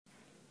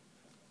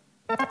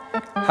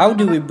How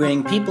do we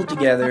bring people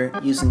together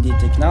using the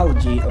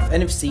technology of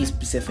NFC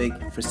specific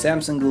for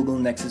Samsung Google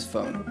Nexus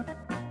phone?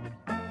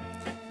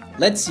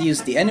 Let's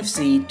use the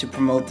NFC to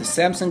promote the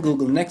Samsung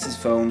Google Nexus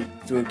phone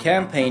through a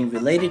campaign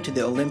related to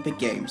the Olympic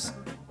Games.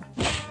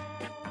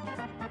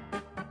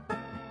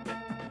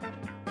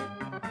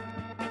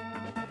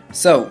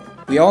 So,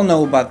 we all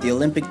know about the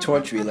Olympic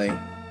torch relay.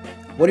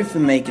 What if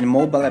we make a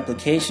mobile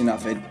application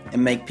of it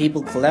and make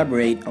people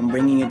collaborate on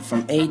bringing it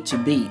from A to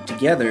B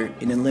together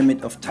in a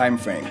limit of time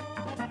frame?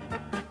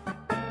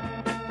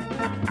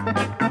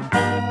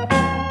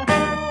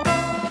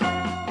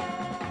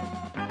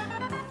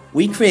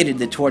 We created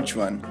the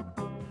TorchRun.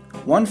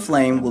 One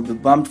flame will be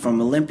bumped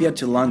from Olympia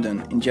to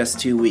London in just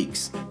 2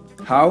 weeks.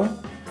 How?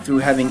 Through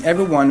having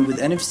everyone with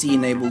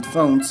NFC-enabled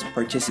phones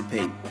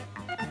participate.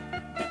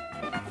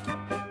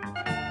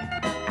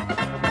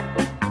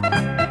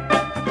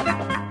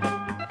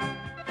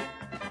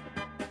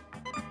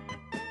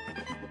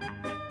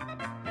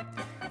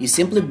 You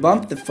simply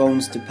bump the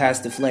phones to pass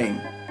the flame.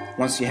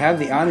 Once you have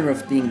the honor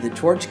of being the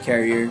torch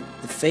carrier,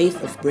 the fate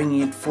of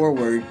bringing it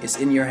forward is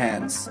in your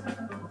hands.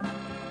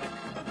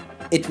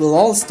 It will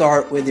all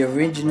start where the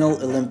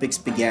original Olympics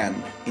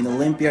began, in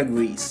Olympia,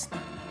 Greece.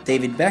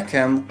 David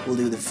Beckham will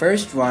do the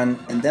first run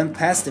and then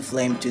pass the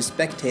flame to a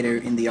spectator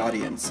in the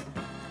audience.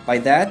 By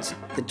that,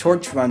 the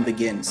torch run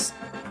begins.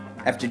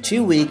 After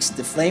 2 weeks,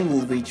 the flame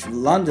will reach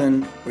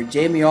London, where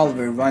Jamie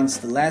Oliver runs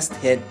the last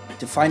hit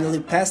to finally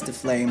pass the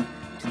flame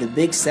to the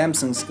big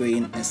Samsung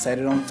screen and set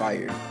it on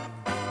fire.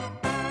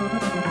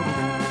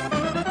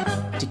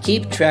 To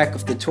keep track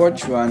of the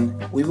torch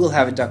run, we will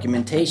have a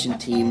documentation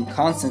team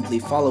constantly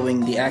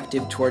following the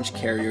active torch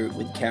carrier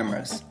with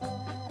cameras.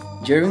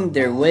 During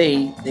their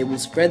way, they will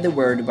spread the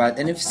word about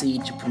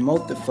NFC to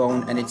promote the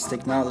phone and its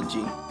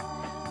technology.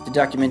 The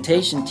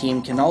documentation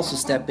team can also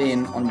step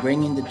in on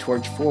bringing the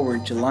torch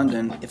forward to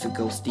London if it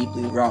goes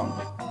deeply wrong.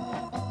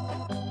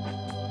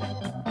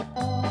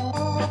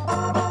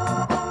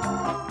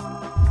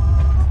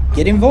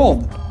 Get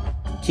involved!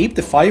 Keep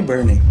the fire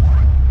burning!